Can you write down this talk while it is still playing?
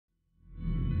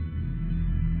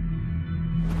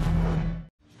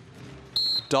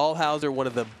Dahlhauser, one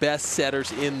of the best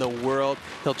setters in the world.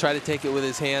 He'll try to take it with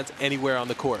his hands anywhere on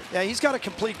the court. Yeah, he's got a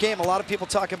complete game. A lot of people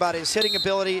talk about his hitting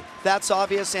ability. That's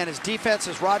obvious. And his defense,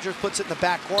 as Rogers puts it in the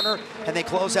back corner, and they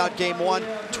close out game one,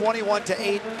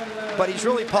 21-8. But he's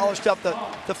really polished up the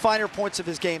finer points of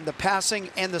his game, the passing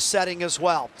and the setting as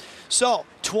well. So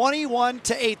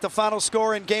 21-8, the final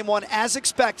score in game one. As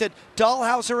expected,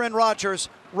 Dahlhauser and Rogers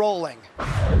rolling.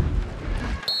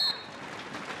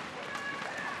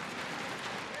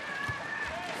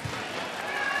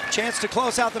 Chance to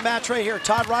close out the match right here.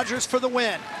 Todd Rogers for the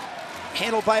win.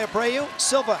 Handled by Abreu.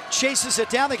 Silva chases it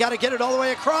down. They got to get it all the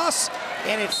way across,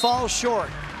 and it falls short.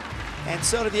 And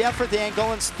so to the effort, the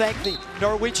Angolans thank the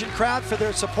Norwegian crowd for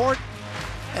their support,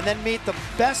 and then meet the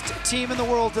best team in the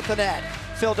world at the net.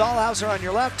 Phil Dahlhauser on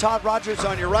your left, Todd Rogers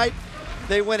on your right.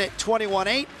 They win it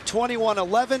 21-8,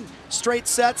 21-11, straight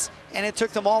sets, and it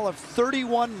took them all of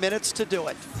 31 minutes to do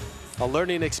it. A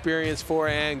learning experience for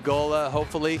Angola.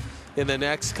 Hopefully, in the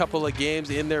next couple of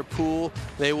games in their pool,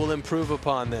 they will improve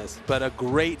upon this. But a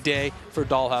great day for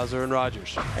Dahlhauser and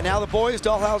Rogers. And now the boys,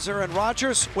 Dahlhauser and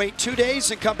Rogers, wait 2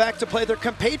 days and come back to play their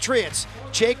compatriots,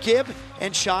 Jake Gibb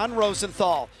and Sean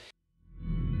Rosenthal.